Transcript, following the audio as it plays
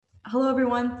Hello,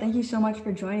 everyone. Thank you so much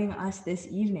for joining us this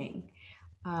evening.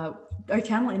 Uh, our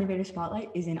Tamil Innovator Spotlight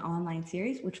is an online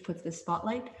series which puts the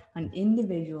spotlight on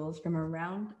individuals from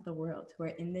around the world who are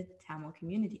in the Tamil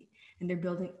community, and they're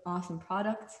building awesome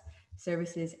products,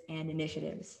 services, and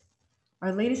initiatives.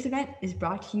 Our latest event is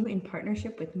brought to you in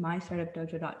partnership with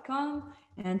MyStartupDojo.com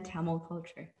and Tamil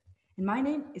Culture. And my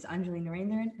name is Anjali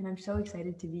Narendran, and I'm so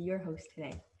excited to be your host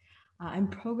today. I'm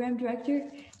program director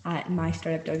at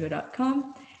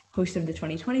MyStartupDojo.com, host of the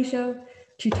 2020 show,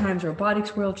 two times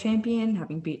robotics world champion,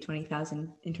 having beat 20,000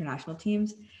 international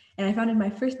teams, and I founded my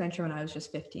first venture when I was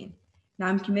just 15. Now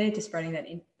I'm committed to spreading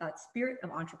that spirit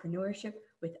of entrepreneurship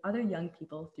with other young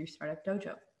people through Startup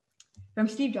Dojo. From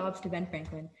Steve Jobs to Ben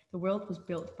Franklin, the world was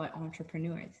built by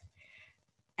entrepreneurs.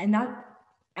 And that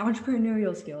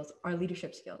entrepreneurial skills are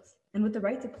leadership skills. And with the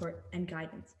right support and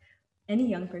guidance, any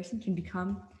young person can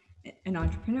become an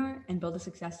entrepreneur and build a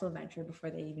successful venture before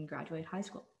they even graduate high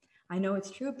school. I know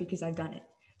it's true because I've done it.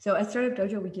 So at Startup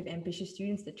Dojo, we give ambitious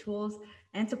students the tools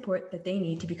and support that they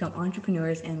need to become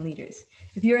entrepreneurs and leaders.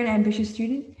 If you're an ambitious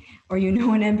student or you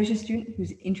know an ambitious student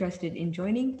who's interested in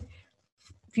joining,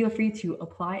 feel free to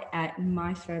apply at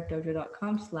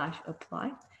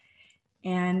mystartupdojo.com/apply.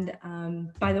 And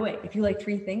by the way, if you like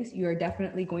three things, you are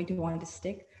definitely going to want to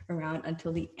stick around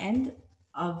until the end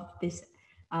of this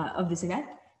event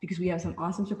because we have some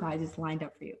awesome surprises lined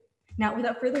up for you. Now,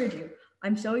 without further ado,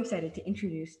 I'm so excited to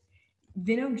introduce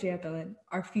Vino Jayapalan,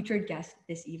 our featured guest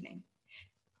this evening.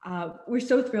 We're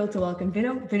so thrilled to welcome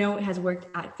Vino. Vino has worked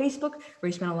at Facebook, where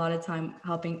he spent a lot of time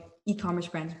helping e-commerce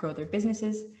brands grow their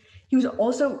businesses. He was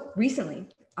also recently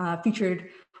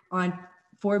featured on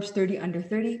Forbes 30 Under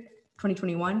 30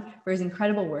 2021 for his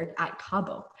incredible work at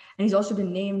Cabo. And he's also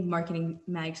been named Marketing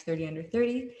Mag's 30 Under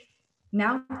 30.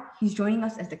 Now he's joining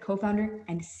us as the co-founder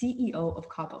and CEO of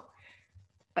Cabo,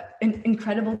 an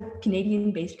incredible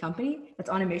Canadian-based company that's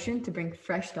on a mission to bring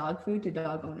fresh dog food to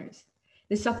dog owners.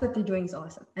 The stuff that they're doing is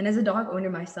awesome. And as a dog owner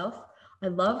myself, I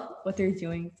love what they're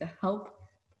doing to help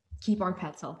keep our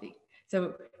pets healthy.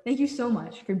 So thank you so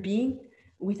much for being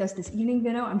with us this evening,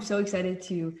 Vino. I'm so excited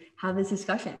to have this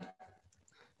discussion.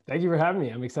 Thank you for having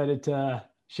me. I'm excited to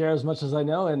share as much as I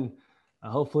know, and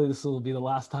hopefully this will be the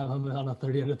last time I'm on a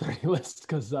 30 under 30 list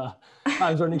because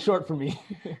time's running short for me.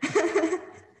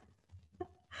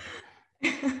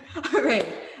 All right,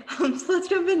 so let's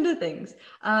jump into things.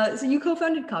 So you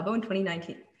co-founded Cabo in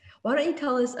 2019. Why don't you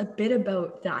tell us a bit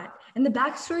about that and the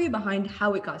backstory behind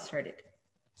how it got started?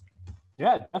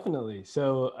 Yeah, definitely.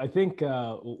 So I think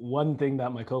one thing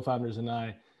that my co-founders and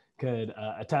I could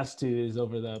attest to is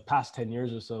over the past 10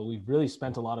 years or so, we've really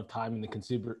spent a lot of time in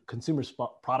the consumer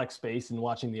product space and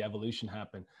watching the evolution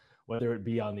happen, whether it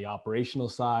be on the operational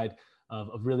side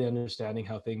of really understanding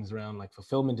how things around like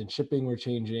fulfillment and shipping were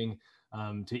changing,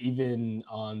 to even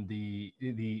on the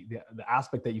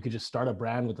aspect that you could just start a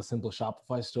brand with a simple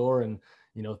Shopify store and,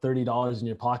 you know, $30 in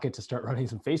your pocket to start running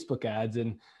some Facebook ads,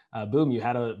 and boom, you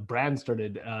had a brand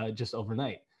started just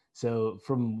overnight. So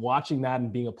from watching that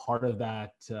and being a part of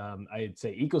that, I'd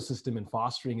say ecosystem and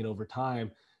fostering it over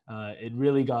time, it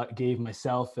really gave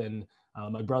myself and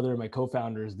my brother and my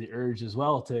co-founders the urge as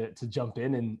well to jump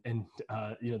in and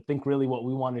you know, think really what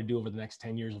we want to do over the next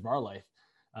 10 years of our life.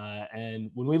 And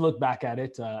when we look back at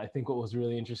it, I think what was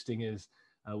really interesting is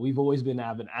we've always been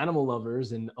avid animal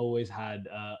lovers and always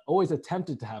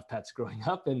attempted to have pets growing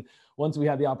up. And once we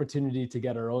had the opportunity to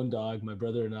get our own dog, my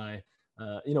brother and I,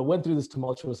 you know, went through this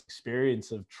tumultuous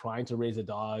experience of trying to raise a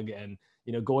dog and,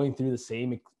 you know, going through the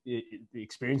same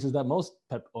experiences that most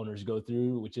pet owners go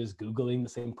through, which is Googling the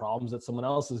same problems that someone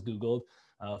else has Googled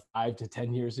 5 to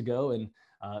 10 years ago, and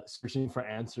searching for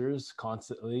answers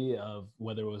constantly of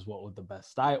whether it was what the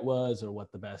best diet was or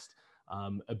what the best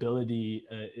ability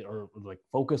or like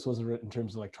focus was in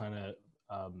terms of like trying to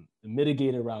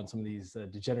mitigate around some of these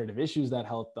degenerative issues that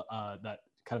that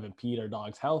kind of impede our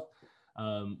dog's health.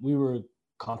 We were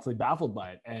constantly baffled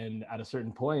by it. And at a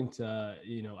certain point,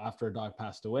 you know, after a dog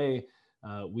passed away,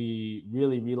 we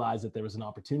really realized that there was an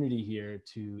opportunity here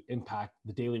to impact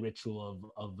the daily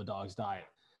ritual of the dog's diet.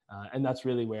 And that's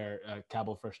really where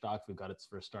Cabo Fresh Dog Food got its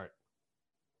first start.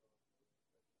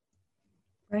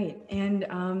 Right. And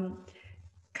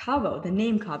Cabo, the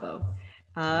name Cabo,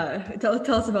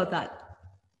 tell us about that.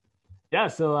 Yeah,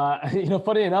 so you know,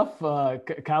 funny enough,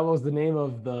 Cabo was the name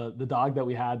of the dog that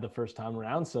we had the first time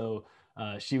around. So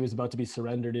she was about to be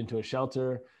surrendered into a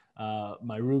shelter.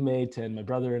 My roommate and my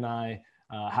brother and I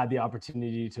had the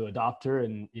opportunity to adopt her,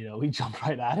 and you know, we jumped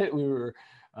right at it. We were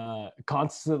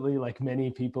constantly, like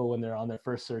many people, when they're on their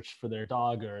first search for their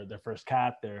dog or their first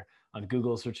cat, they're on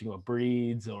Google searching what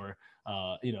breeds or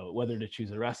you know, whether to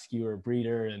choose a rescue or a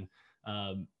breeder. And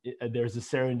there's a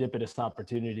serendipitous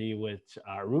opportunity which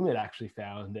our roommate actually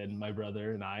found, and my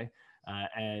brother and I.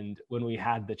 And when we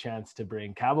had the chance to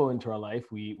bring Cabo into our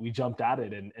life, we jumped at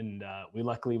it, and we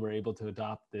luckily were able to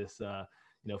adopt this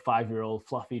 5-year-old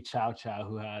fluffy Chow Chow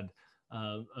who had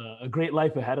a great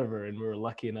life ahead of her, and we were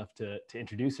lucky enough to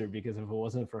introduce her, because if it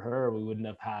wasn't for her, we wouldn't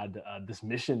have had this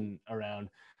mission around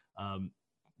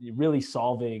really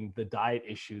solving the diet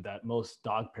issue that most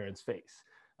dog parents face.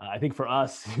 I think for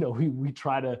us, we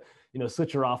try to,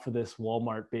 switch her off of this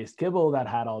Walmart-based kibble that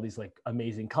had all these like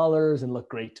amazing colors and looked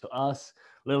great to us.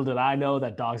 Little did I know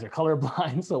that dogs are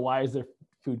colorblind. So why is their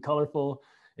food colorful?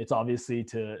 It's obviously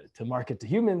to market to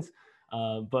humans.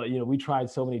 But we tried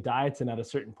so many diets, and at a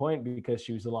certain point, because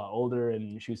she was a lot older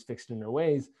and she was fixed in her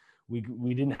ways,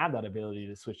 we didn't have that ability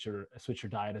to switch her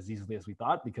diet as easily as we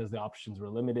thought, because the options were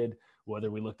limited, whether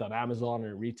we looked on Amazon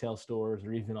or retail stores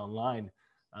or even online.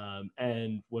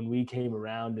 And when we came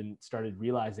around and started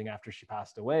realizing after she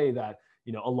passed away that,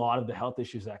 a lot of the health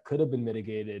issues that could have been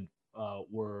mitigated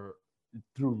were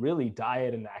through really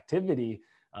diet and activity,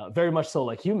 very much so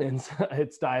like humans,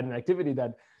 it's diet and activity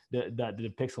that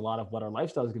depicts a lot of what our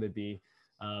lifestyle is going to be.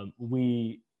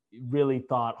 We really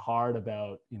thought hard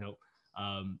about,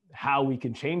 how we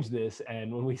can change this.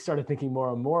 And when we started thinking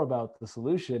more and more about the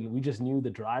solution, we just knew the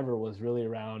driver was really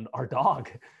around our dog,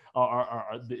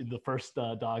 the first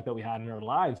dog that we had in our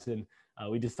lives. And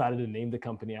we decided to name the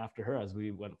company after her as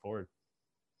we went forward.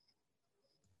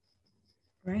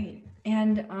 Right.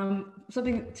 And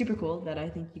something super cool that I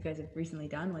think you guys have recently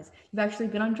done was you've actually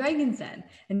been on Dragon's Den.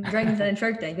 And Dragon's Den and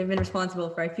Shark Tank have been responsible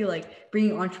for, I feel like,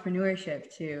 bringing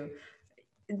entrepreneurship to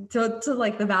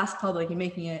like the vast public and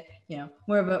making it,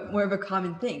 more of a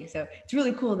common thing. So it's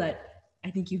really cool that I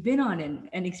think you've been on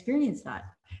and experienced that.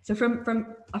 So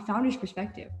from a founder's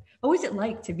perspective, what was it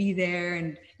like to be there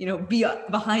and, be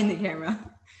behind the camera?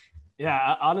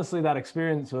 Yeah, honestly, that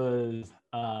experience was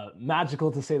magical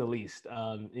to say the least.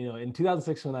 In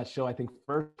 2006, when that show, I think,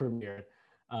 first premiered,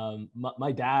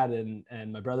 my dad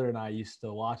and my brother and I used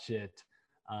to watch it,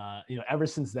 ever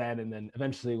since then. And then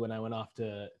eventually when I went off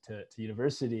to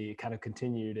university, it kind of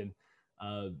continued. And,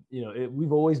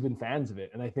 we've always been fans of it.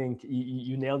 And I think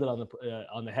you nailed it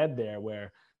on the head there,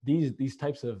 where these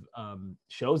types of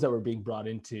shows that were being brought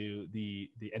into the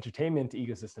entertainment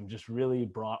ecosystem just really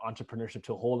brought entrepreneurship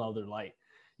to a whole nother light.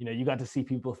 You got to see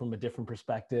people from a different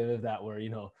perspective that were,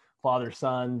 father,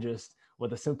 son, just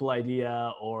with a simple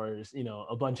idea, or,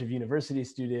 a bunch of university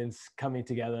students coming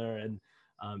together and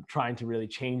trying to really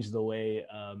change the way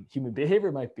human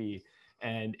behavior might be.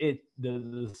 And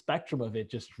the spectrum of it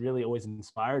just really always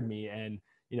inspired me. And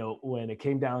when it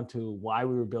came down to why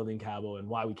we were building Cabo and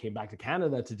why we came back to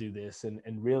Canada to do this and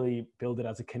really build it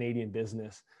as a Canadian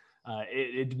business,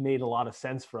 it made a lot of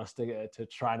sense for us to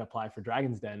try and apply for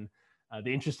Dragon's Den.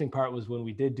 The interesting part was when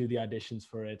we did do the auditions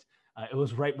for it, it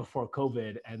was right before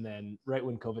COVID. And then right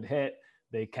when COVID hit,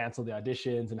 they canceled the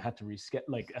auditions and had to reschedule,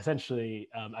 like essentially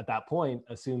at that point,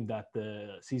 assumed that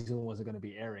the season wasn't going to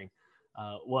be airing.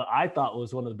 What I thought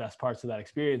was one of the best parts of that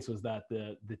experience was that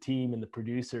the team and the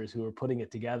producers who were putting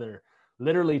it together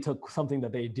literally took something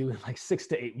that they do in like 6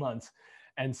 to 8 months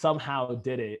and somehow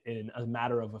did it in a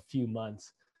matter of a few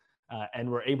months, and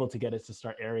were able to get it to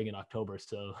start airing in October.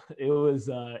 So it was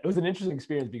an interesting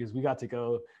experience because we got to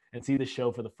go and see the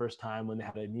show for the first time when they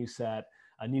had a new set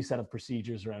of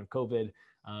procedures around COVID,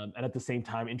 and at the same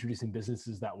time introducing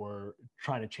businesses that were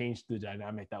trying to change the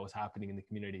dynamic that was happening in the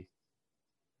community.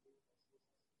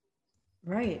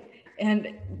 Right.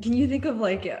 And can you think of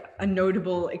like a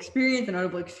notable experience, a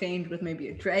notable exchange with maybe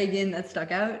a dragon that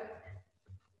stuck out?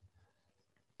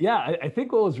 Yeah, I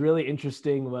think what was really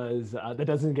interesting was that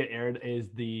doesn't get aired is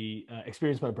the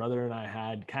experience my brother and I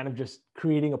had kind of just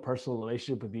creating a personal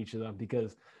relationship with each of them.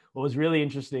 Because what was really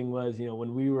interesting was,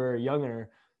 when we were younger,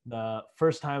 the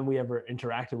first time we ever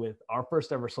interacted with our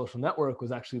first ever social network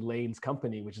was actually Lane's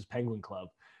company, which is Penguin Club.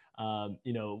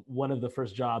 One of the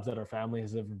first jobs that our family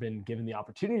has ever been given the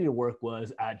opportunity to work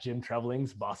was at Jim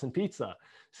Treveling's Boston Pizza.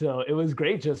 So it was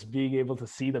great just being able to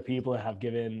see the people that have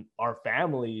given our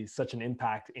family such an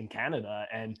impact in Canada,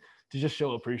 and to just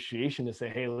show appreciation to say,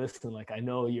 hey, listen, like, I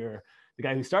know you're the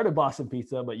guy who started Boston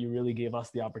Pizza, but you really gave us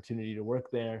the opportunity to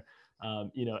work there.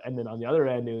 And then on the other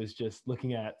end, it was just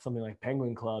looking at something like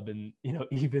Penguin Club and,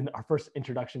 even our first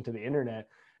introduction to the internet.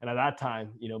 And at that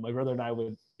time, my brother and I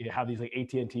would have these like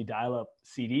AT&T dial-up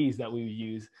CDs that we would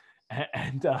use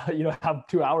and have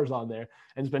 2 hours on there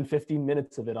and spend 15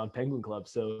 minutes of it on Penguin Club.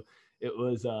 So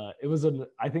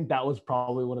I think that was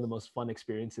probably one of the most fun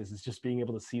experiences, is just being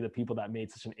able to see the people that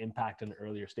made such an impact in the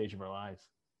earlier stage of our lives.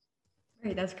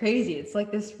 Right, that's crazy. It's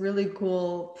like this really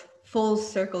cool full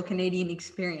circle Canadian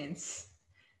experience.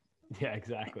 Yeah,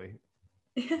 exactly.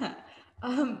 Yeah.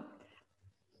 Um,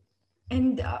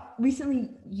 and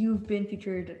recently you've been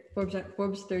featured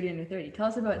Forbes 30 under 30. Tell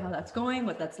us about how that's going,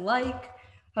 what that's like.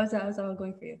 How's that all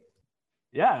going for you?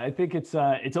 Yeah, I think it's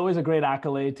always a great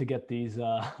accolade to get these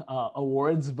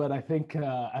awards, but I think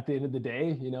at the end of the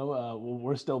day,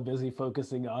 we're still busy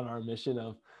focusing on our mission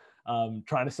of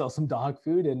trying to sell some dog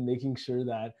food and making sure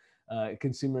that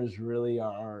consumers really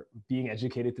are being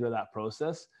educated through that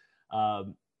process.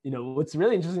 What's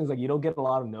really interesting is like you don't get a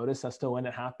lot of notice as to when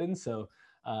it happens, so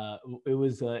it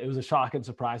was a shock and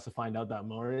surprise to find out that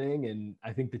morning, and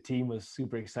I think the team was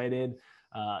super excited.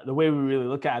 The way we really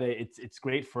look at it, it's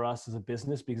great for us as a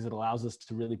business because it allows us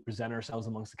to really present ourselves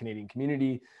amongst the Canadian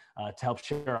community, to help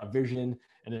share our vision,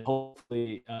 and then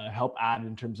hopefully help add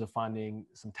in terms of finding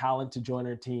some talent to join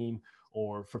our team,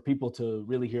 or for people to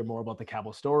really hear more about the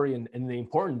Cabo story and the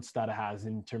importance that it has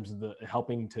in terms of the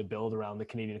helping to build around the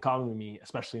Canadian economy,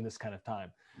 especially in this kind of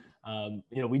time.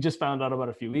 We just found out about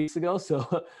a few weeks ago,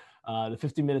 so the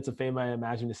 50 minutes of fame, I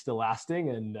imagine, is still lasting,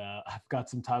 and I've got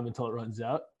some time until it runs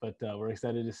out. But we're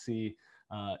excited to see,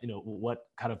 what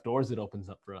kind of doors it opens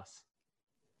up for us.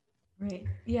 Right.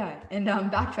 Yeah. And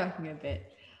backtracking a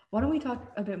bit, why don't we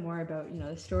talk a bit more about,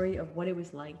 the story of what it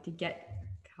was like to get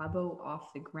Cabo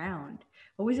off the ground?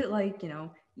 What was it like, so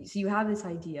you have this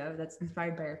idea that's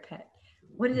inspired by your pet.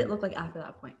 What did it look like after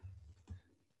that point?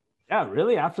 Yeah,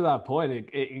 really, after that point,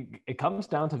 it comes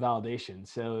down to validation.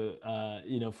 So,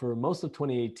 for most of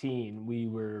 2018, we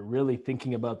were really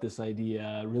thinking about this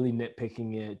idea, really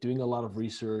nitpicking it, doing a lot of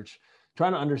research,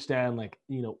 trying to understand, like,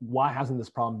 why hasn't this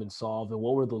problem been solved, and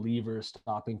what were the levers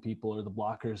stopping people or the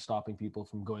blockers stopping people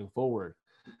from going forward.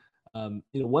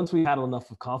 Once we had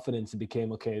enough of confidence, it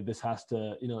became, okay, this has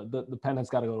to, the pen has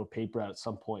got to go to paper at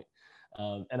some point.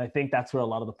 And I think that's where a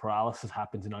lot of the paralysis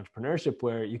happens in entrepreneurship,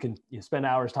 where you can spend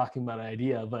hours talking about an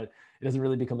idea, but it doesn't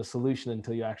really become a solution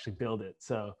until you actually build it.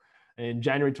 So in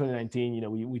January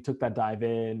 2019, we took that dive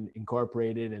in,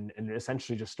 incorporated, and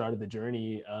essentially just started the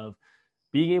journey of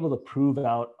being able to prove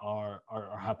out our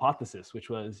hypothesis, which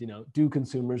was, do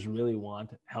consumers really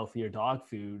want healthier dog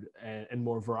food and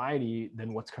more variety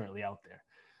than what's currently out there?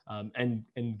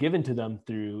 And given to them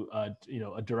through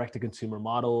a direct to consumer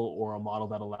model, or a model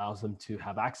that allows them to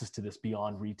have access to this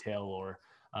beyond retail, or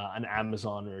an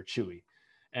Amazon or a Chewy.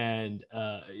 And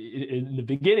in the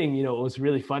beginning, it was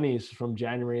really funny. Is from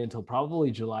January until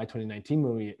probably July 2019,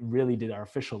 when we really did our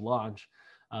official launch.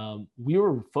 We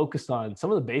were focused on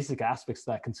some of the basic aspects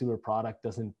that consumer product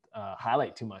doesn't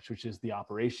highlight too much, which is the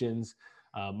operations.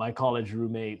 My college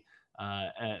roommate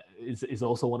is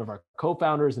also one of our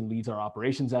co-founders and leads our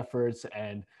operations efforts.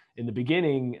 And in the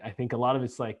beginning, I think a lot of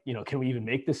it's like, can we even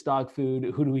make this dog food?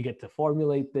 Who do we get to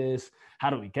formulate this? How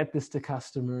do we get this to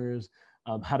customers?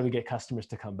 How do we get customers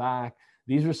to come back?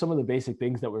 These were some of the basic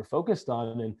things that we're focused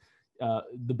on. And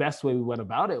the best way we went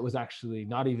about it was actually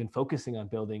not even focusing on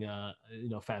building a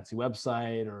fancy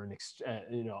website or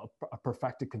a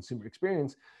perfected consumer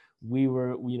experience. We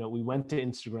went to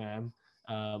Instagram,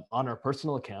 on our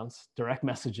personal accounts, direct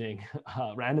messaging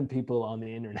random people on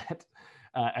the internet.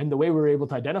 And the way we were able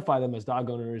to identify them as dog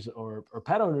owners or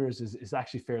pet owners is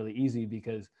actually fairly easy,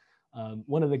 because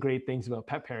one of the great things about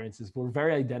pet parents is we're a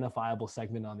very identifiable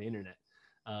segment on the internet.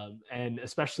 And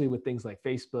especially with things like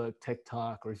Facebook,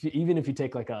 TikTok, or even if you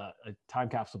take like a time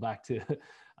capsule back to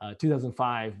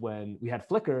 2005 when we had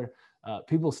Flickr,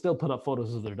 people still put up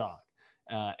photos of their dog.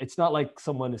 It's not like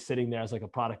someone is sitting there as like a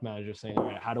product manager saying, all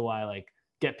right, how do I like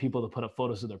get people to put up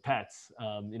photos of their pets?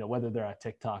 Whether they're at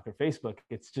TikTok or Facebook,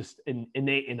 it's just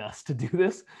innate in us to do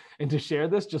this and to share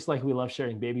this, just like we love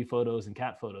sharing baby photos and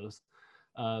cat photos.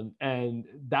 And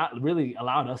that really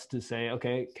allowed us to say,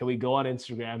 okay, can we go on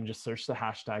Instagram and just search the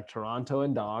hashtag Toronto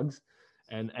and dogs,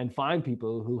 and find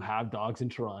people who have dogs in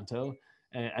Toronto,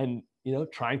 and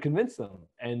try and convince them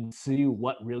and see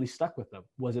what really stuck with them.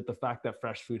 Was it the fact that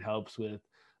fresh food helps with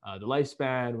the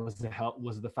lifespan?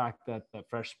 Was it the fact that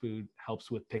fresh food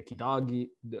helps with picky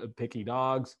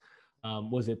dogs?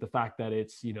 Was it the fact that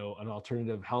it's an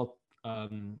alternative health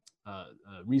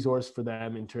resource for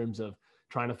them in terms of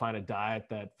trying to find a diet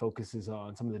that focuses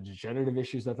on some of the degenerative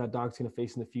issues that dog's going to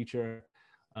face in the future?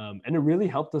 And it really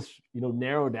helped us,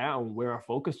 narrow down where our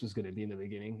focus was going to be in the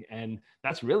beginning. And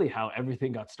that's really how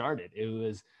everything got started.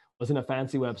 It wasn't a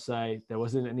fancy website. There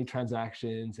wasn't any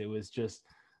transactions. It was just,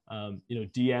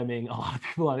 DMing a lot of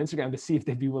people on Instagram to see if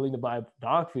they'd be willing to buy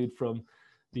dog food from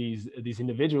these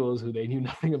individuals who they knew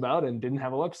nothing about and didn't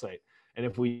have a website. And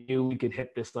if we knew we could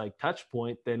hit this like touch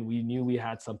point, then we knew we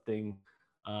had something,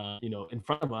 in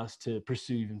front of us to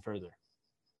pursue even further.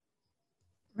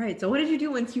 Right. So what did you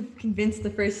do once you convinced the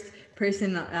first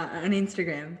person on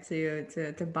Instagram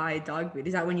to buy dog food?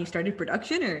 Is that when you started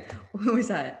production, or what was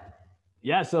that?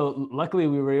 Yeah, so luckily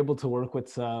we were able to work with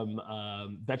some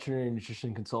veterinary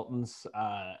nutrition consultants,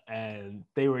 and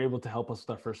they were able to help us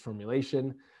with our first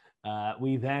formulation.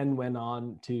 We then went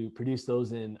on to produce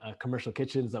those in commercial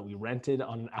kitchens that we rented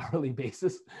on an hourly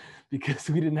basis because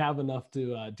we didn't have enough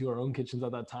to do our own kitchens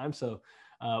at that time. So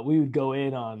we would go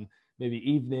in on maybe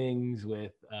evenings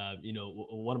with,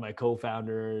 one of my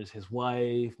co-founders, his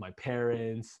wife, my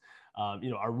parents,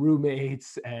 our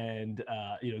roommates, and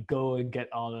go and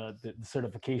get all the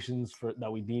certifications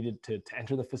that we needed to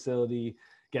enter the facility,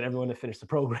 get everyone to finish the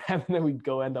program, and then we'd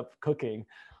go end up cooking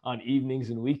on evenings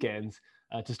and weekends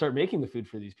to start making the food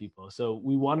for these people. So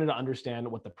we wanted to understand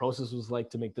what the process was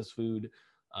like to make this food.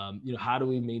 How do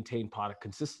we maintain product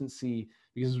consistency?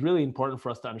 Because it's really important for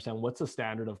us to understand what's the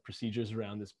standard of procedures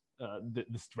around this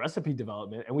recipe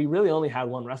development. And we really only had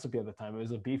one recipe at the time. It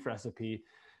was a beef recipe.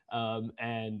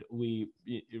 And we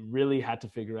really had to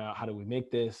figure out, how do we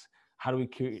make this? How do we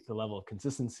create the level of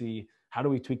consistency? How do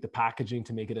we tweak the packaging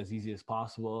to make it as easy as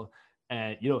possible?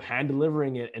 And hand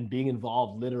delivering it and being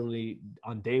involved literally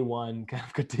on day one, kind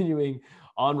of continuing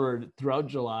onward throughout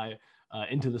July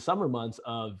into the summer months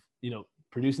of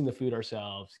producing the food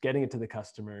ourselves, getting it to the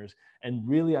customers, and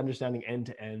really understanding end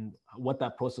to end what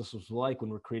that process was like when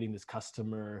we're creating this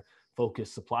customer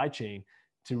focused supply chain,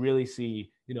 to really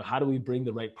see, how do we bring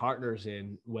the right partners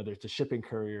in, whether it's a shipping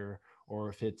courier or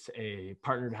if it's a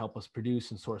partner to help us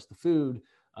produce and source the food.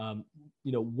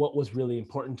 What was really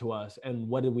important to us and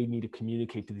what did we need to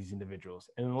communicate to these individuals?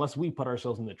 And unless we put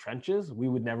ourselves in the trenches, we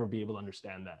would never be able to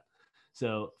understand that.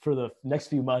 So for the next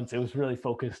few months, it was really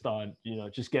focused on,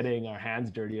 just getting our hands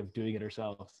dirty of doing it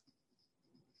ourselves.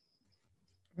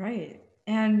 Right.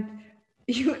 And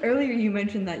earlier you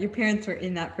mentioned that your parents were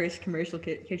in that first commercial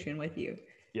kitchen with you.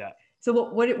 Yeah. So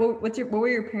what were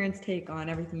your parents' take on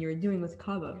everything you were doing with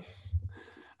Cabo?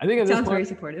 I think it sounds very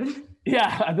supportive.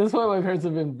 Yeah, at this point, my parents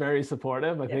have been very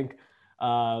supportive. I think,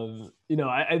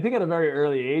 I think at a very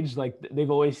early age, like they've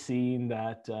always seen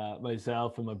that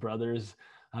myself and my brothers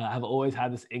have always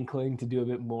had this inkling to do a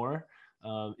bit more.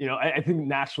 I think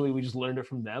naturally we just learned it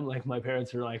from them. Like my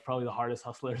parents are like probably the hardest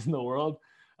hustlers in the world,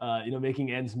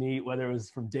 making ends meet, whether it was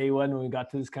from day one when we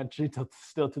got to this country till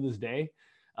still to this day.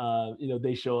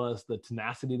 They show us the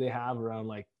tenacity they have around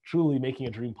like truly making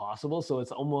a dream possible. So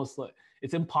it's almost like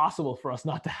it's impossible for us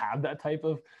not to have that type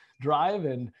of drive.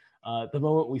 And the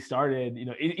moment we started,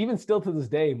 even still to this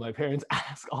day, my parents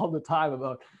ask all the time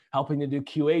about helping to do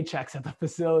QA checks at the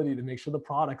facility to make sure the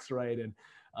product's right. And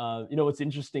what's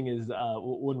interesting is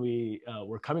when we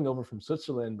were coming over from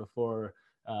Switzerland before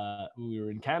we were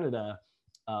in Canada,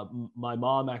 my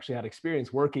mom actually had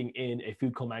experience working in a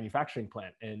food co-manufacturing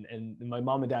plant, and my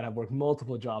mom and dad have worked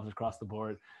multiple jobs across the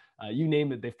board. You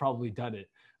name it, they've probably done it.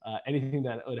 Anything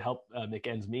that would help make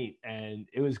ends meet. And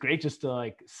it was great just to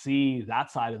like see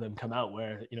that side of them come out,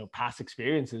 where past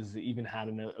experiences even had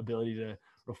an ability to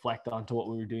reflect onto what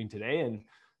we were doing today. And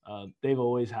they've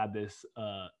always had this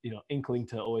inkling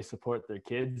to always support their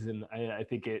kids, and I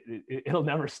think it'll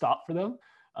never stop for them.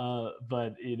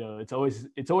 But it's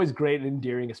always great and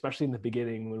endearing, especially in the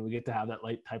beginning when we get to have that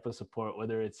light type of support,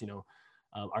 whether it's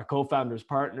our co-founders,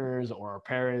 partners, or our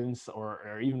parents,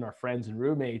 or even our friends and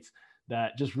roommates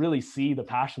that just really see the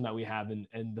passion that we have and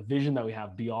the vision that we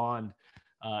have beyond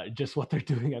just what they're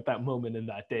doing at that moment in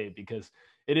that day. Because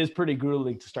it is pretty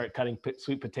grueling to start cutting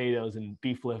sweet potatoes and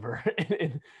beef liver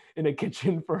in a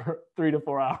kitchen for 3 to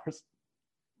 4 hours.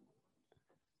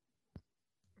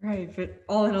 Right, but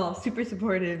all in all, super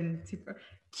supportive and super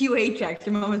QA checks.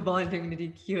 Your mom was volunteering to do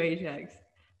QA checks.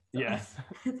 So yes,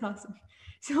 that's awesome.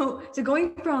 So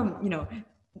going from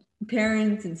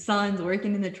parents and sons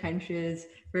working in the trenches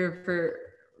for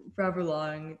forever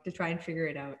long to try and figure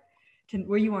it out to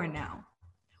where you are now,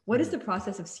 what does the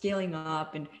process of scaling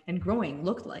up and growing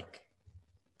look like?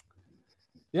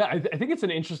 Yeah, I think it's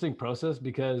an interesting process,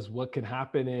 because what can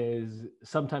happen is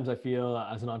sometimes I feel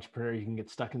as an entrepreneur, you can get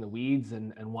stuck in the weeds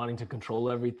and wanting to control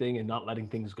everything and not letting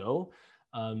things go.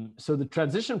 So the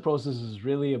transition process is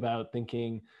really about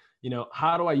thinking,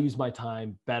 how do I use my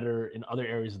time better in other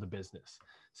areas of the business?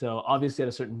 So obviously at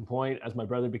a certain point, as my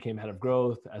brother became head of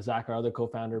growth, as Zach, our other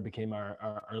co-founder, became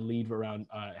our lead around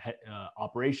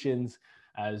operations,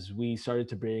 as we started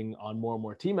to bring on more and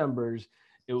more team members,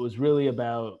 it was really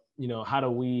about, how do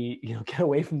we, get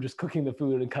away from just cooking the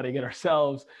food and cutting it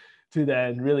ourselves to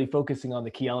then really focusing on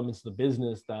the key elements of the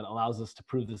business that allows us to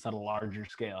prove this at a larger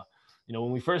scale.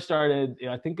 When we first started,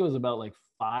 I think it was about like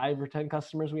 5 or 10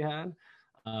 customers we had.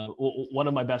 One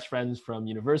of my best friends from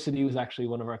university was actually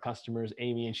one of our customers,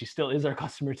 Amy, and she still is our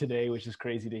customer today, which is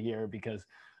crazy to hear because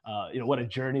what a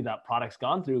journey that product's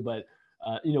gone through. But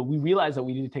we realized that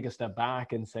we need to take a step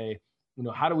back and say,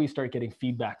 how do we start getting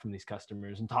feedback from these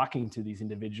customers and talking to these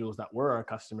individuals that were our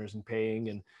customers and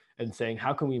paying and saying,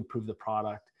 how can we improve the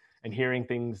product? And hearing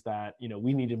things that,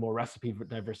 we needed more recipe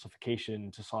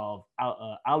diversification to solve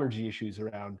allergy issues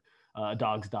around a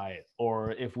dog's diet,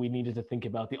 or if we needed to think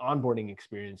about the onboarding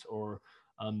experience, or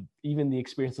even the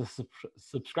experience the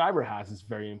subscriber has is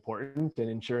very important, and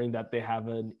ensuring that they have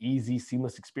an easy,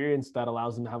 seamless experience that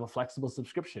allows them to have a flexible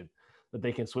subscription, that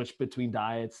they can switch between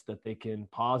diets, that they can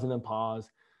pause and unpause,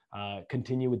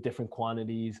 continue with different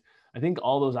quantities. I think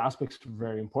all those aspects are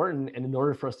very important. And in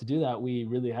order for us to do that, we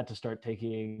really had to start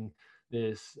taking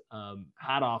this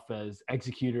hat off as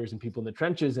executors and people in the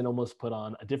trenches and almost put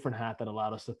on a different hat that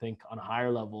allowed us to think on a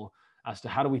higher level as to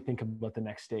how do we think about the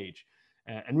next stage.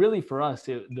 And really for us,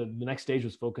 the next stage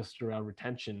was focused around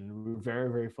retention. And we were very,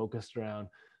 very focused around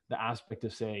the aspect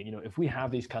of saying, if we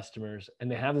have these customers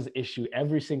and they have this issue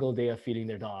every single day of feeding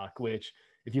their dog, which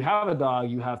if you have a dog,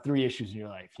 you have 3 issues in your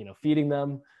life, feeding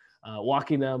them,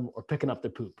 walking them, or picking up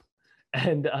their poop.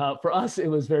 And for us, it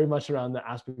was very much around the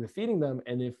aspect of feeding them.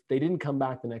 And if they didn't come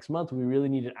back the next month, we really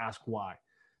needed to ask why,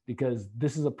 because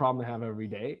this is a problem they have every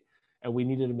day. And we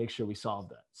needed to make sure we solved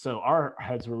that. So our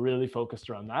heads were really focused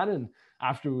around that. And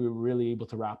after we were really able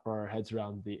to wrap our heads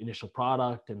around the initial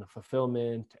product and the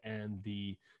fulfillment and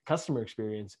the customer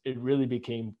experience, it really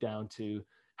became down to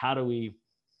how do we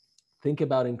think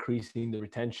about increasing the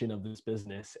retention of this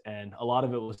business. And a lot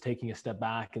of it was taking a step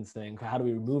back and saying, how do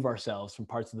we remove ourselves from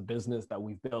parts of the business that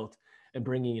we've built and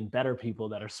bringing in better people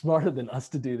that are smarter than us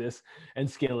to do this and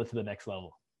scale it to the next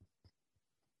level.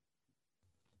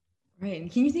 Right.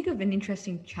 And can you think of an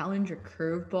interesting challenge or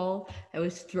curveball that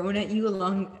was thrown at you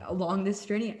along this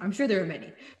journey? I'm sure there are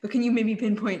many, but can you maybe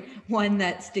pinpoint one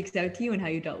that sticks out to you and how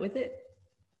you dealt with it?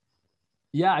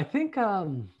 Yeah, I think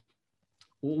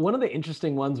one of the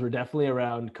interesting ones were definitely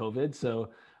around COVID. So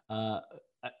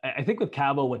I think with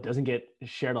Cabo, what doesn't get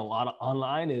shared a lot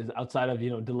online is outside of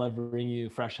delivering you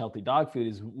fresh, healthy dog food,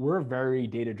 is we're a very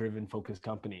data-driven focused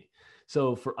company.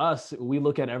 So for us, we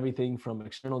look at everything from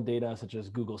external data such as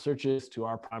Google searches to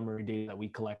our primary data that we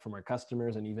collect from our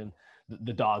customers and even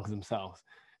the dogs themselves.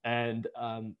 And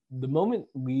the moment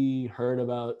we heard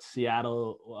about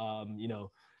Seattle,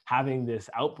 having this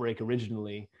outbreak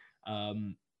originally,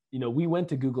 we went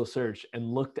to Google search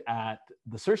and looked at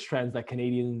the search trends that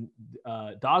Canadian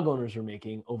dog owners were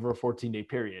making over a 14-day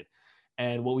period.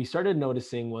 And what we started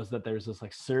noticing was that there's this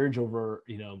surge over,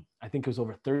 I think it was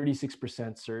over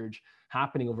 36% surge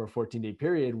happening over a 14-day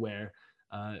period where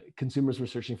consumers were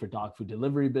searching for dog food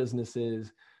delivery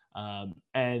businesses.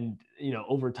 And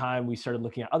over time, we started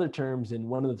looking at other terms. And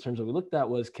one of the terms that we looked at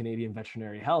was Canadian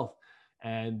veterinary health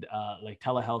and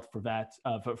telehealth for vets,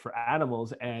 for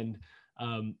animals. And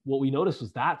what we noticed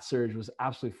was that surge was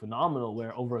absolutely phenomenal,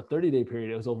 where over a 30-day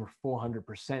period, it was over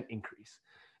 400% increase.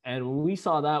 And when we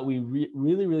saw that, we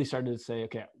really started to say,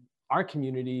 okay, our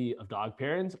community of dog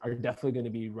parents are definitely going to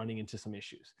be running into some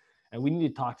issues, and we need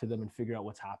to talk to them and figure out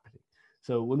what's happening.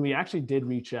 So when we actually did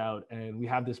reach out, and we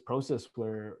have this process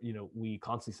where, we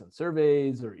constantly send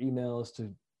surveys or emails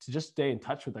to just stay in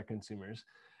touch with our consumers.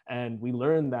 And we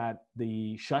learned that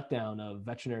the shutdown of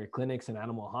veterinary clinics and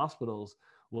animal hospitals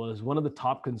was one of the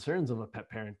top concerns of a pet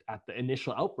parent at the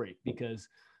initial outbreak, because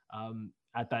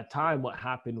at that time, what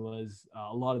happened was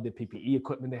a lot of the PPE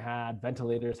equipment they had,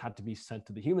 ventilators had to be sent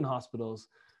to the human hospitals,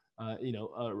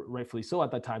 rightfully so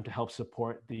at that time, to help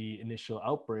support the initial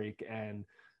outbreak. And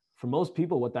for most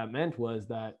people, what that meant was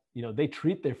that, they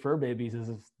treat their fur babies as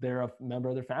if they're a member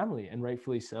of their family, and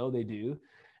rightfully so, they do.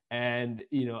 And,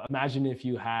 imagine if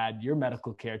you had your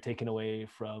medical care taken away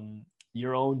from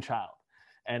your own child.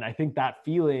 And I think that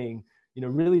feeling,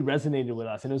 really resonated with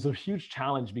us. And it was a huge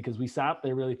challenge because we sat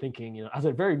there really thinking, as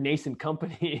a very nascent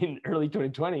company in early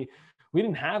 2020, we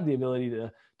didn't have the ability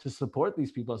to support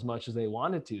these people as much as they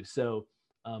wanted to. So,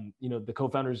 the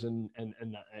co-founders and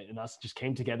us just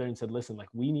came together and said, listen,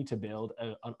 we need to build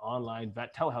an online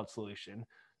vet telehealth solution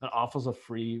that offers a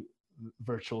free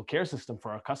virtual care system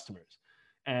for our customers.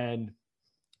 And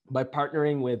by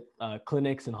partnering with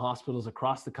clinics and hospitals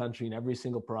across the country in every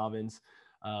single province,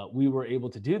 we were able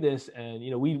to do this. And,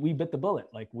 we bit the bullet.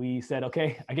 We said,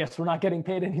 okay, I guess we're not getting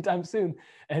paid anytime soon.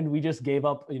 And we just gave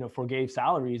up, forgave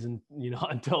salaries and,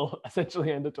 until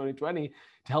essentially end of 2020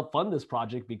 to help fund this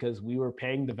project, because we were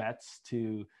paying the vets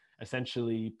to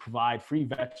essentially provide free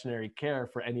veterinary care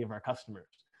for any of our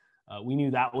customers. We knew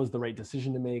that was the right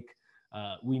decision to make.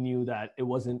 We knew that it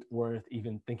wasn't worth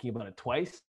even thinking about it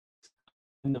twice.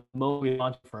 the moment we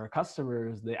launched for our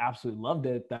customers, they absolutely loved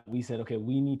it, that we said, okay,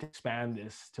 we need to expand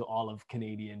this to all of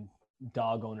Canadian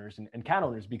dog owners and cat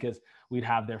owners, because we'd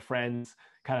have their friends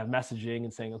kind of messaging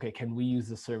and saying, okay, can we use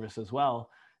this service as well?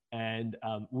 And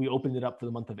we opened it up for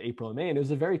the month of April and May. And it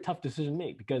was a very tough decision to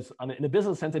make, because in a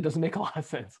business sense, it doesn't make a lot of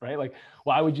sense, right? Like,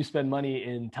 why would you spend money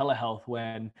in telehealth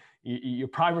when your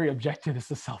primary objective is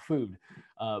to sell food?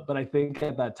 But I think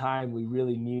at that time, we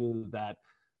really knew that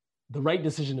the right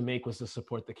decision to make was to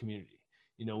support the community.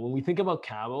 You know, when we think about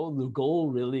Cabo, the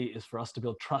goal really is for us to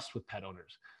build trust with pet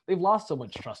owners. They've lost so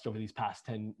much trust over these past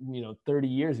 10, 30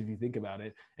 years, if you think about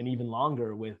it, and even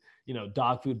longer, with,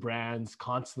 dog food brands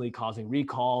constantly causing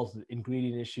recalls,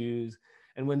 ingredient issues.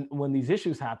 And when these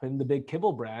issues happen, the big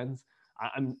kibble brands,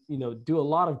 do a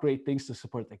lot of great things to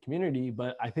support the community.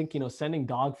 But I think, sending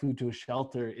dog food to a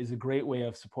shelter is a great way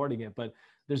of supporting it, but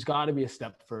there's got to be a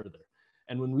step further.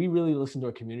 And when we really listened to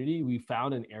our community, we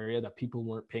found an area that people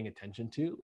weren't paying attention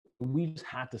to. We just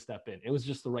had to step in. It was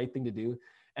just the right thing to do.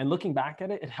 And looking back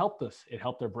at it, it helped us. It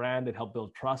helped our brand. It helped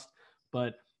build trust.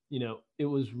 But, it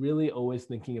was really always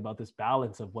thinking about this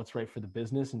balance of what's right for the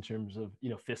business in terms of,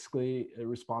 fiscally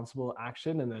responsible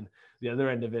action. And then the other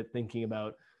end of it, thinking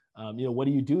about, what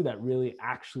do you do that really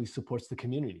actually supports the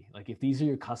community? Like, if these are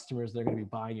your customers, they're going to be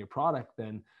buying your product,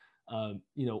 then,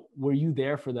 were you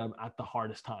there for them at the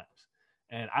hardest times?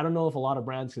 And I don't know if a lot of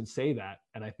brands can say that.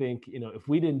 And I think, if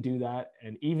we didn't do that,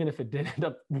 and even if it did end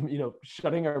up,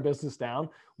 shutting our business down,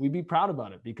 we'd be proud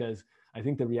about it, because I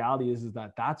think the reality is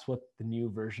that that's what the new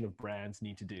version of brands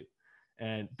need to do.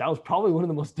 And that was probably one of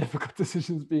the most difficult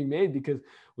decisions being made, because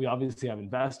we obviously have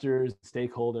investors,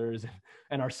 stakeholders,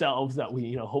 and ourselves that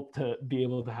we, hope to be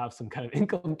able to have some kind of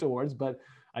income towards. But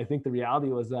I think the reality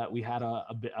was that we had a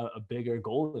bigger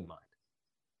goal in mind.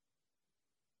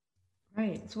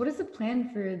 Right. So what is the plan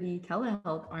for the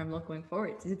telehealth arm look going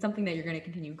forward? Is it something that you're going to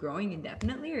continue growing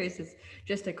indefinitely, or is this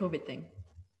just a COVID thing?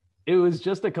 It was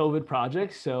just a COVID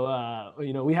project. So,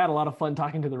 we had a lot of fun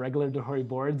talking to the regulatory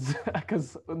boards,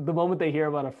 because the moment they hear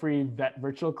about a free vet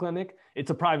virtual clinic, it's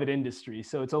a private industry.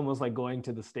 So it's almost like going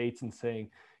to the States and saying,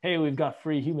 hey, we've got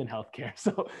free human healthcare.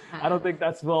 So I don't think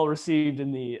that's well received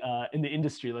in the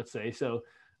industry, let's say. So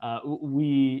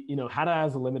we, had it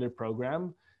as a limited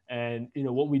program. And,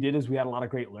 what we did is we had a lot of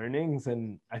great learnings.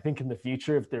 And I think in the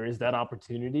future, if there is that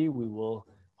opportunity, we will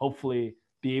hopefully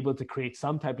be able to create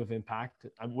some type of impact.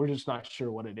 We're just not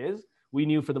sure what it is. We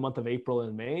knew for the month of April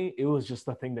and May, it was just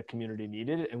the thing the community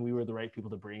needed, and we were the right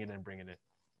people to bring it in.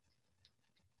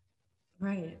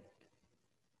 Right.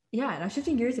 Yeah, now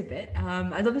shifting gears a bit,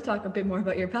 I'd love to talk a bit more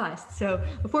about your past. So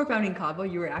before founding Cabo,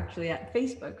 you were actually at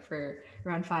Facebook for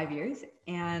around 5 years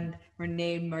and were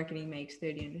named Marketing Makes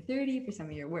 30 Under 30 for some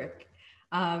of your work.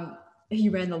 You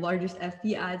ran the largest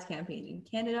FB ads campaign in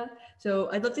Canada.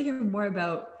 So I'd love to hear more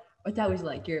about what that was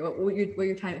like, what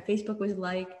your time at Facebook was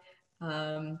like.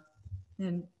 And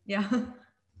yeah.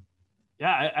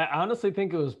 Yeah, I honestly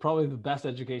think it was probably the best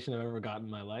education I've ever gotten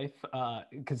in my life,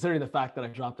 considering the fact that I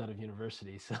dropped out of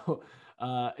university. So,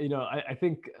 I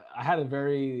think I had a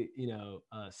very,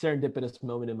 serendipitous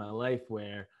moment in my life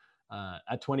where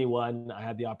at 21, I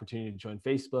had the opportunity to join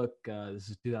Facebook. This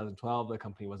is 2012. The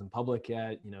company wasn't public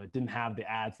yet. It didn't have the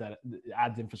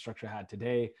ads infrastructure I had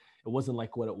today. It wasn't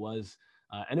like what it was.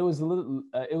 And it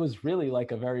was really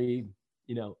like a very,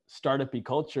 startup-y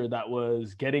culture that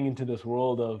was getting into this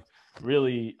world of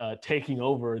really taking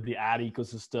over the ad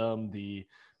ecosystem, the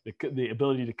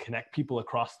ability to connect people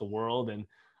across the world. And,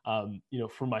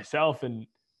 for myself and,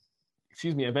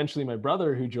 eventually my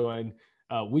brother who joined,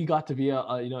 we got to be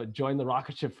join the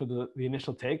rocket ship for the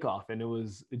initial takeoff. And it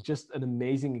was just an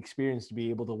amazing experience to be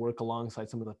able to work alongside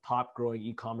some of the top growing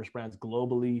e-commerce brands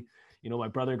globally. My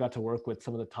brother got to work with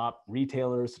some of the top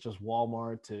retailers such as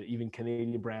Walmart, to even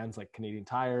Canadian brands like Canadian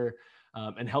Tire,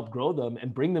 and help grow them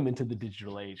and bring them into the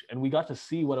digital age. And we got to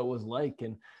see what it was like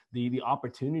and the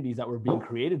opportunities that were being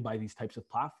created by these types of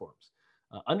platforms.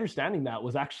 Understanding that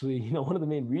was actually, one of the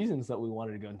main reasons that we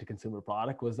wanted to go into consumer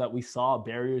product, was that we saw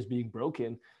barriers being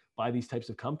broken by these types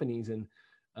of companies. And,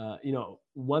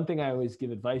 one thing I always give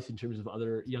advice in terms of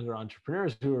other younger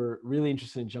entrepreneurs who are really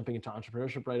interested in jumping into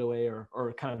entrepreneurship right away,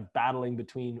 or kind of battling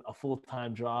between a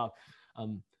full-time job.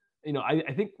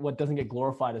 I think what doesn't get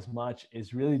glorified as much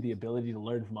is really the ability to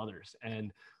learn from others.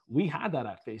 And we had that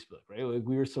at Facebook, right?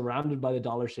 We were surrounded by the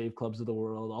Dollar Shave Clubs of the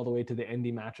world, all the way to the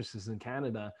ND mattresses in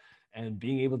Canada, and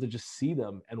being able to just see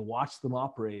them and watch them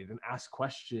operate and ask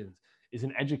questions is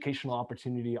an educational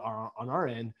opportunity on our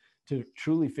end to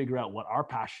truly figure out what our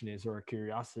passion is or our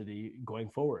curiosity going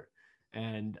forward.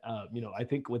 And, I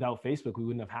think without Facebook, we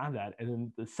wouldn't have had that. And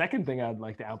then the second thing I'd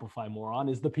like to amplify more on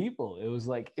is the people. It was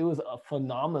a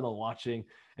phenomenal watching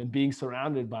and being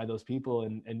surrounded by those people.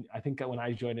 And I think that when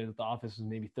I joined in at the office, it was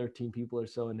maybe 13 people or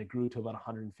so, and it grew to about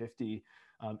 150,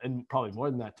 and probably more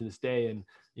than that to this day. And,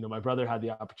 my brother had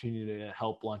the opportunity to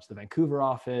help launch the Vancouver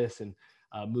office and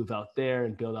move out there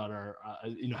and build out our,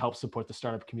 help support the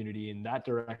startup community in that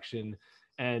direction.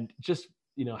 And just,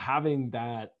 having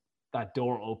that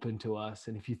door open to us.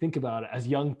 And if you think about it, as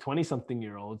young 20 something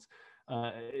year olds,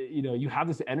 you have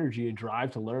this energy and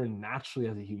drive to learn naturally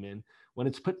as a human. When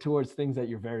it's put towards things that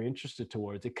you're very interested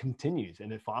towards, it continues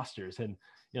and it fosters. And,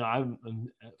 I'm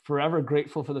forever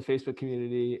grateful for the Facebook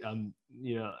community.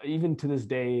 Even to this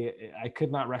day, I could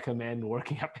not recommend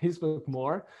working at Facebook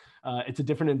more. It's a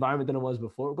different environment than it was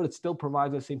before, but it still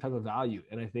provides the same type of value.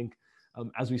 And I think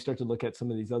as we start to look at some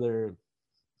of these other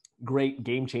great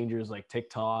game changers like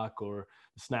TikTok or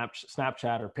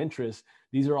Snapchat or Pinterest,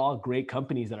 these are all great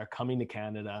companies that are coming to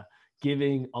Canada,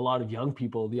 giving a lot of young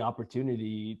people the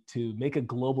opportunity to make a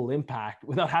global impact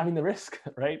without having the risk,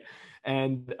 right?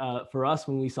 And for us,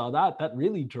 when we saw that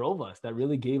really drove us. That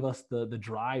really gave us the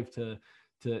drive to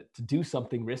do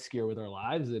something riskier with our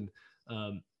lives. And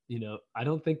I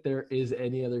don't think there is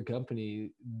any other company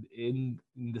in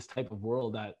this type of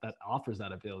world that offers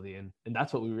that ability. And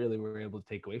that's what we really were able to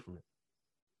take away from it.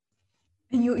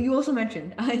 And you also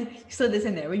mentioned, you slid this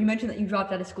in there, where you mentioned that you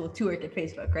dropped out of school to work at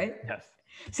Facebook, right? Yes.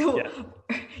 So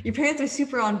your parents are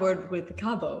super on board with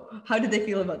Cabo. How did they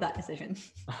feel about that decision?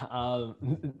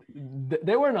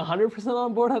 They weren't 100%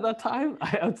 on board at that time,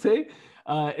 I would say.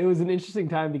 It was an interesting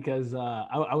time because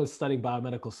I was studying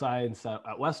biomedical science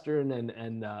at Western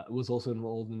and was also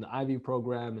enrolled in the Ivy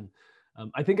program.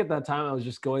 And I think at that time I was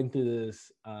just going through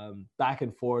this back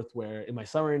and forth where in my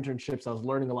summer internships, I was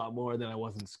learning a lot more than I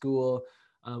was in school.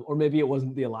 Or maybe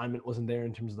the alignment wasn't there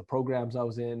in terms of the programs I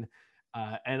was in.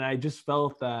 And I just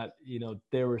felt that,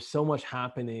 there was so much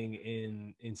happening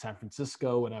in San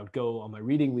Francisco when I would go on my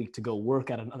reading week to go work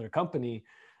at another company,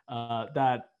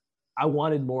 that I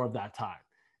wanted more of that time.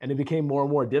 And it became more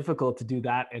and more difficult to do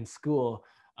that in school.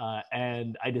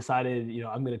 And I decided,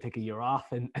 I'm going to take a year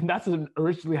off. And that's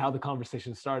originally how the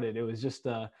conversation started. It was just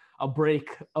a break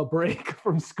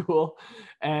from school.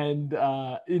 And,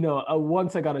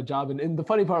 once I got a job, and the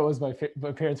funny part was my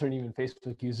parents weren't even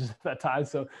Facebook users at that time.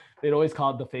 So they'd always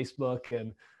called the Facebook,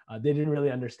 and they didn't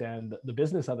really understand the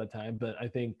business at the time. But I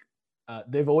think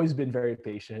they've always been very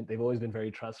patient. They've always been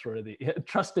very trustworthy,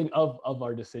 trusting of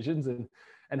our decisions,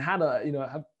 and had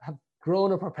have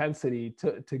grown a propensity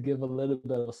to give a little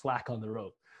bit of slack on the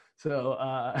rope. So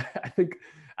I think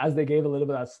as they gave a little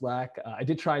bit of that slack, I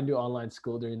did try and do online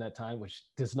school during that time, which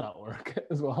does not work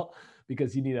as well,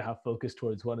 because you need to have focus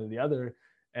towards one or the other.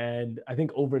 And I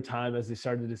think over time, as they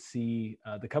started to see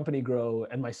the company grow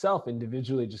and myself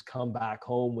individually just come back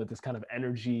home with this kind of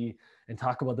energy and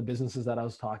talk about the businesses that I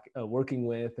was working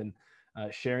with and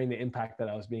sharing the impact that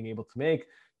I was being able to make,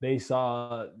 they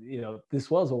saw, this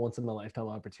was a once in a lifetime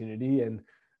opportunity. And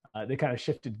they kind of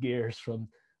shifted gears from,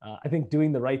 I think,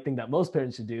 doing the right thing that most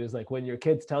parents should do is like when your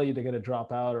kids tell you they're going to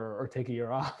drop out or take a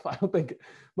year off. I don't think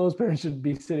most parents should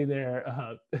be sitting there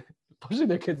pushing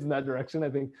their kids in that direction. I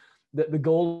think the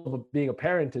goal of being a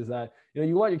parent is that,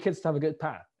 you want your kids to have a good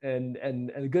path, and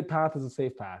a good path is a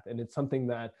safe path. And it's something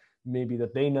that maybe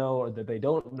that they know or that they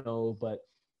don't know, but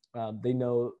they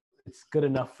know it's good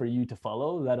enough for you to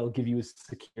follow. That'll give you a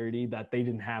security that they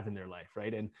didn't have in their life,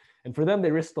 right? And for them,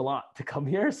 they risked a lot to come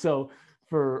here. So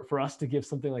for us to give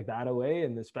something like that away,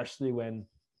 and especially when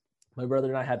my brother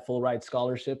and I had full ride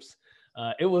scholarships,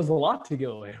 it was a lot to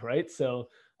give away, right? So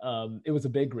it was a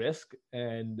big risk.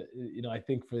 And, I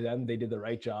think for them, they did the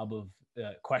right job of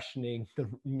questioning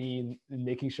me and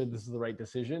making sure this is the right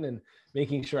decision and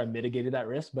making sure I mitigated that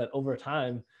risk. But over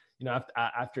time,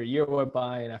 after a year went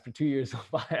by and after 2 years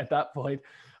went by, at that point,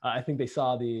 I think they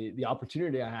saw the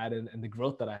opportunity I had and the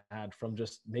growth that I had from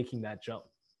just making that jump.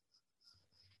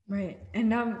 Right.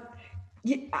 And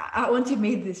once you've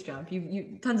made this jump,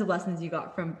 you tons of lessons you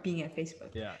got from being at Facebook.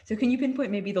 Yeah. So can you pinpoint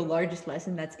maybe the largest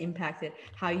lesson that's impacted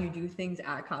how you do things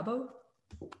at Cabo?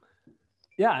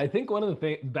 Yeah, I think one of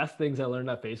the best things I learned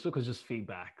at Facebook was just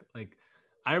feedback. Like,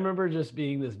 I remember just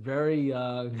being this very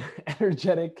young,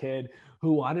 energetic kid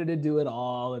who wanted to do it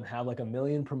all and have like a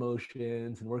million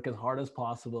promotions and work as hard as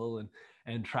possible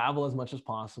and travel as much as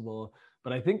possible.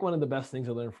 But I think one of the best things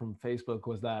I learned from Facebook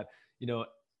was that,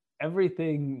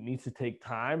 everything needs to take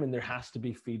time and there has to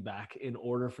be feedback in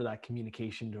order for that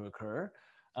communication to occur.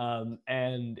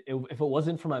 If it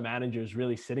wasn't for my managers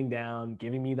really sitting down,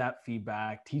 giving me that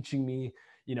feedback, teaching me,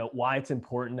 why it's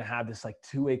important to have this like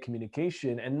two-way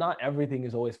communication, and not everything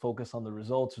is always focused on the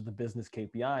results or the business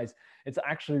KPIs. It's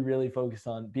actually really focused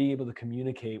on being able to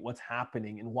communicate what's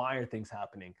happening and why are things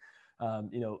happening.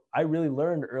 I really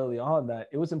learned early on that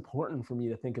it was important for me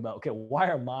to think about, okay, why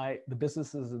are the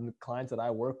businesses and the clients that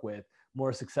I work with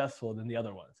more successful than the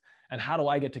other ones? And how do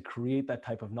I get to create that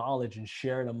type of knowledge and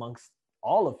share it amongst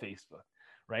all of Facebook?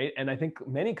 Right. And I think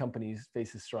many companies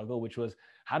face this struggle, which was,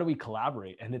 how do we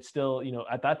collaborate? And it's still,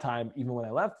 at that time, even when I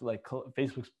left, like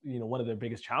Facebook's, one of their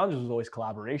biggest challenges was always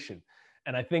collaboration.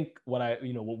 And I think what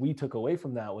we took away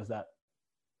from that was that,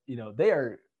 they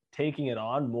are taking it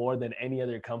on more than any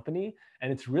other company.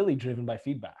 And it's really driven by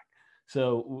feedback.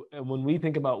 So when we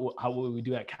think about how we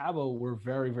do at Cabo, we're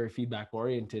very, very feedback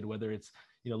oriented, whether it's,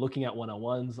 looking at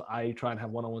one-on-ones. I try and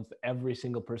have one-on-ones with every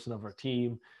single person of our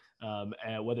team.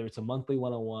 And whether it's a monthly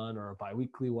one-on-one or a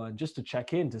biweekly one, just to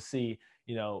check in to see,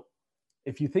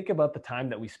 if you think about the time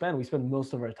that we spend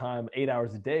most of our time 8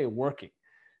 hours a day working.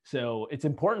 So it's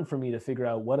important for me to figure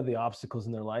out what are the obstacles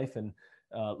in their life, and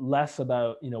less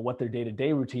about, what their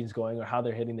day-to-day routine's going or how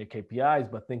they're hitting their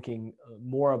KPIs, but thinking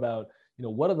more about,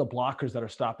 what are the blockers that are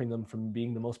stopping them from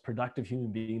being the most productive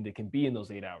human being they can be in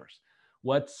those 8 hours?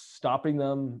 What's stopping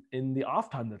them in the off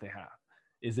time that they have?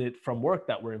 Is it from work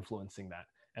that we're influencing that?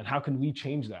 And how can we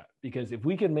change that? Because if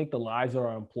we can make the lives of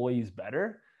our employees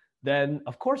better, then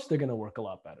of course they're going to work a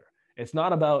lot better. It's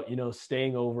not about,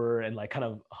 staying over and like kind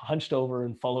of hunched over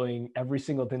and following every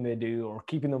single thing they do, or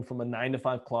keeping them from a 9 to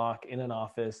 5 clock in an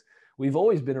office. We've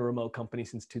always been a remote company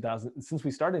since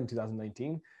we started in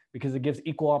 2019, because it gives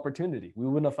equal opportunity. We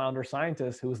wouldn't have found our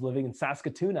scientist who was living in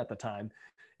Saskatoon at the time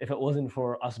if it wasn't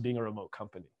for us being a remote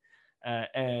company.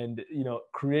 And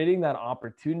creating that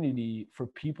opportunity for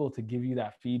people to give you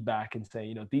that feedback and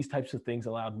say, these types of things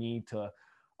allowed me to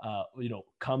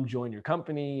come join your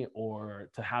company, or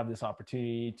to have this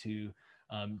opportunity to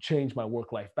change my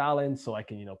work-life balance so I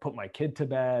can put my kid to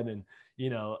bed and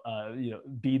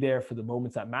be there for the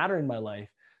moments that matter in my life.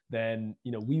 Then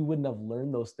we wouldn't have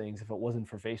learned those things if it wasn't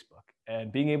for Facebook.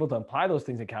 And being able to apply those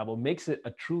things at Cabo makes it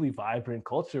a truly vibrant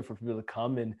culture for people to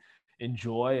come and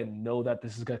enjoy and know that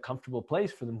this is a comfortable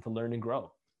place for them to learn and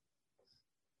grow.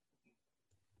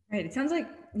 Right. It sounds like,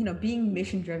 being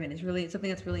mission driven is really something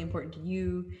that's really important to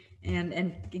you and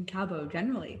in Cabo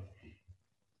generally.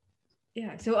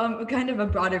 Yeah. So kind of a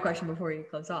broader question before we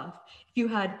close off. If you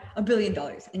had $1 billion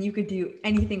and you could do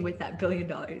anything with that $1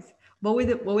 billion, what would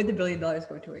the $1 billion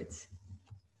go towards?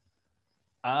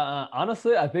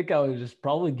 Honestly, I think I would just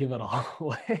probably give it all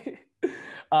away.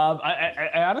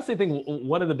 I honestly think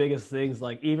one of the biggest things,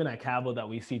 like even at Cabo that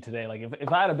we see today, like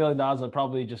if I had $1 billion, I'd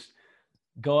probably just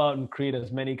go out and create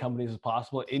as many companies as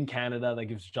possible in Canada that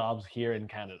gives jobs here in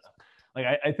Canada. Like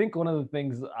I think one of the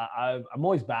things I'm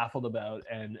always baffled about,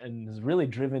 and has really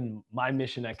driven my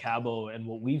mission at Cabo and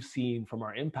what we've seen from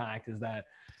our impact, is that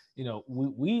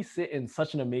we sit in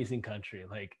such an amazing country.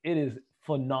 Like it is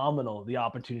phenomenal, the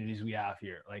opportunities we have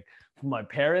here. Like from my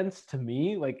parents to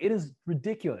me, like it is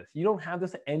ridiculous. You don't have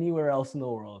this anywhere else in the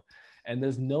world. And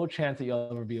there's no chance that you'll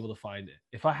ever be able to find it.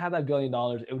 If I had that $1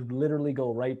 billion, it would literally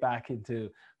go right back into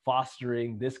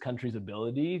fostering this country's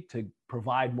ability to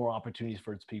provide more opportunities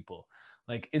for its people.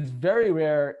 Like it's very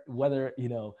rare, whether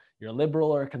you're a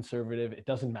liberal or a conservative, it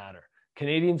doesn't matter.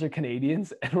 Canadians are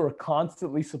Canadians, and we're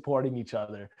constantly supporting each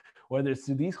other, whether it's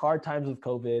through these hard times of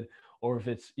COVID, or if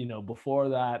it's before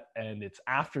that and it's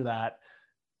after that.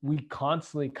 We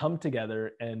constantly come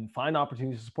together and find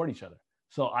opportunities to support each other.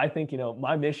 So I think,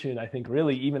 my mission, I think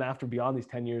really, even after beyond these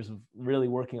 10 years of really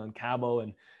working on Cabo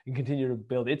and continue to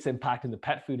build its impact in the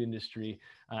pet food industry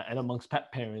and amongst pet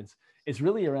parents, is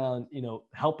really around,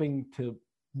 helping to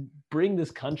bring this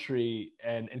country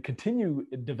and continue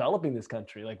developing this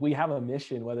country. Like we have a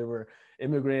mission, whether we're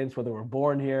immigrants, whether we're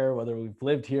born here, whether we've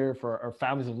lived here for our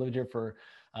families have lived here for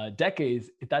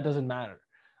decades, that doesn't matter.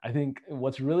 I think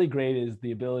what's really great is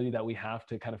the ability that we have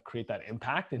to kind of create that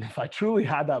impact. And if I truly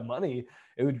had that money,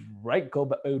 it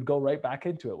would go right back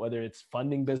into it, whether it's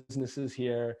funding businesses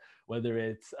here, whether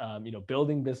it's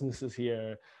building businesses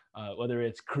here, whether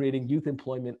it's creating youth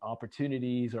employment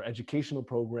opportunities or educational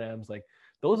programs. Like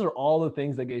those are all the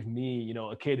things that gave me,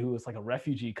 a kid who was like a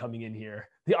refugee coming in here,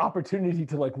 the opportunity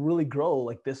to like really grow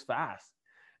like this fast.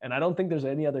 And I don't think there's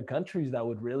any other countries that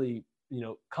would really,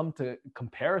 come to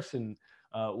comparison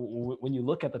when you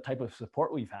look at the type of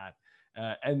support we've had.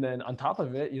 And then on top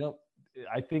of it,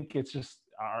 I think it's just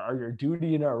our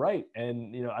duty and our right.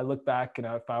 And, I look back and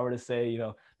if I were to say,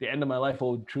 the end of my life,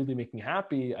 what would truly make me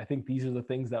happy, I think these are the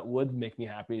things that would make me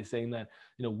happy, is saying that,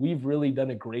 we've really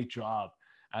done a great job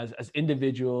as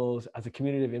individuals, as a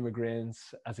community of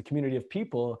immigrants, as a community of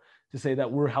people, to say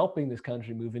that we're helping this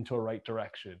country move into a right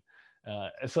direction.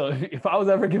 So if I was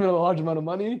ever given a large amount of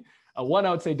money, one,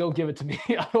 I would say, don't give it to me.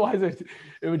 Otherwise,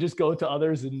 it would just go to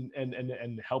others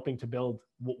and helping to build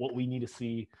what we need to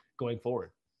see going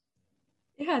forward.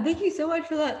 Yeah, thank you so much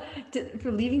for that,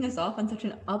 for leaving us off on such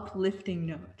an uplifting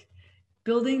note.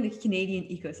 Building the Canadian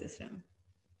ecosystem.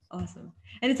 Awesome.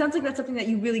 And it sounds like that's something that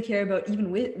you really care about,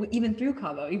 even through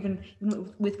Cabo, even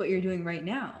with what you're doing right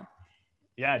now.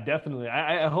 Yeah, definitely.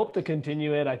 I hope to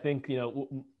continue it. I think,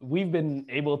 we've been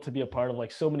able to be a part of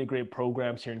like so many great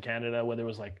programs here in Canada, whether it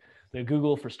was like the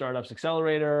Google for Startups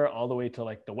Accelerator, all the way to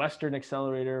like the Western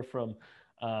Accelerator from,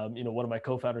 one of my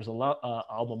co-founders'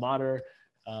 alma mater.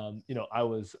 I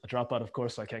was a dropout, of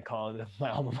course, so I can't call it my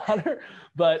alma mater.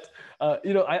 But,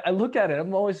 I look at it,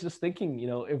 I'm always just thinking,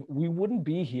 if we wouldn't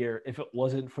be here if it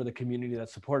wasn't for the community that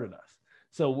supported us.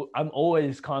 So I'm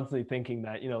always constantly thinking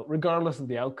that, regardless of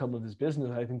the outcome of this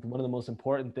business, I think one of the most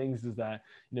important things is that,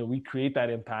 we create that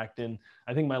impact. And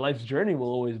I think my life's journey will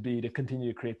always be to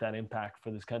continue to create that impact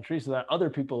for this country so that other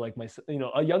people like myself,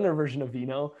 a younger version of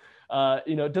Vino,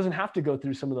 doesn't have to go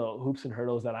through some of the hoops and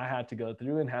hurdles that I had to go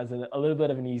through and has a little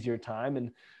bit of an easier time.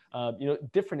 And,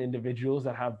 different individuals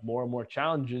that have more and more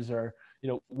challenges are,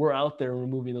 we're out there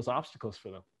removing those obstacles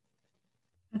for them.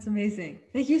 That's amazing.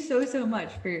 Thank you so much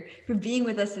for being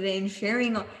with us today and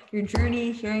sharing your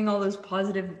journey, sharing all those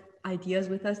positive ideas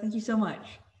with us. Thank you so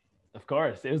much. Of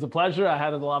course. It was a pleasure. I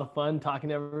had a lot of fun talking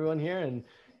to everyone here. And,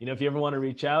 if you ever want to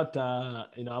reach out,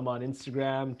 I'm on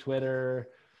Instagram, Twitter.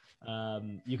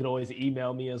 You can always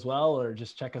email me as well, or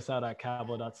just check us out at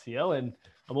cabo.co. And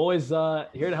I'm always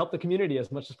here to help the community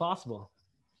as much as possible.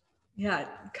 Yeah,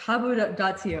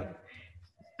 cabo.co.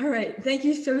 All right. Thank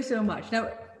you so much.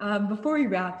 Now, before we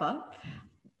wrap up,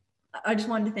 I just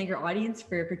wanted to thank our audience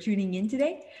for tuning in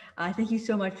today. Thank you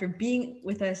so much for being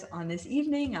with us on this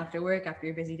evening after work, after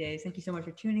your busy days. Thank you so much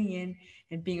for tuning in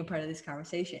and being a part of this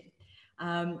conversation.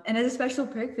 And as a special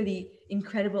perk for the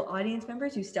incredible audience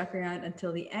members who stuck around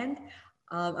until the end,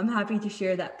 I'm happy to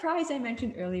share that prize I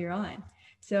mentioned earlier on.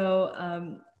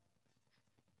 So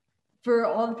for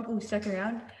all the people who stuck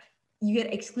around, you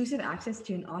get exclusive access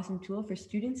to an awesome tool for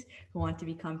students who want to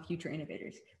become future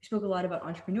innovators. We spoke a lot about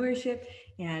entrepreneurship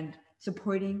and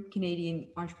supporting Canadian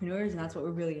entrepreneurs, and that's what we're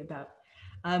really about.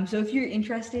 So if you're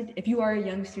interested, if you are a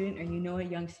young student or you know a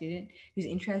young student who's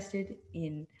interested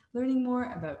in learning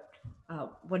more about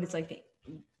what it's like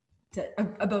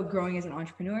about growing as an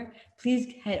entrepreneur,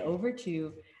 please head over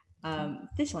to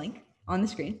this link on the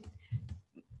screen,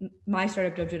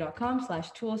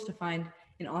 mystartupdojo.com/tools, to find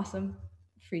an awesome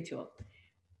free tool.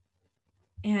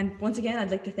 And once again, I'd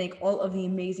like to thank all of the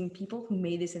amazing people who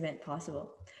made this event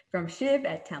possible, from Shiv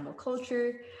at Tamil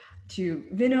Culture to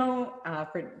Vino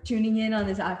for tuning in on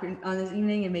this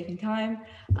evening and making time.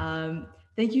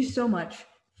 Thank you so much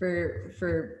for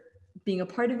being a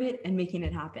part of it and making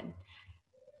it happen.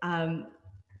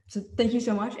 So thank you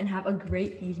so much and have a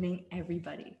great evening,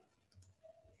 everybody.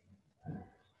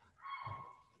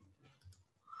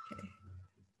 Okay.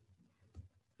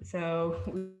 So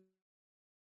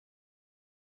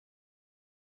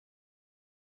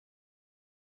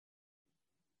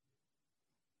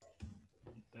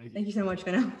thank you so much,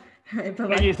 Vino. All right,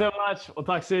 bye-bye. Thank you so much. We'll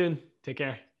talk soon. Take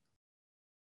care.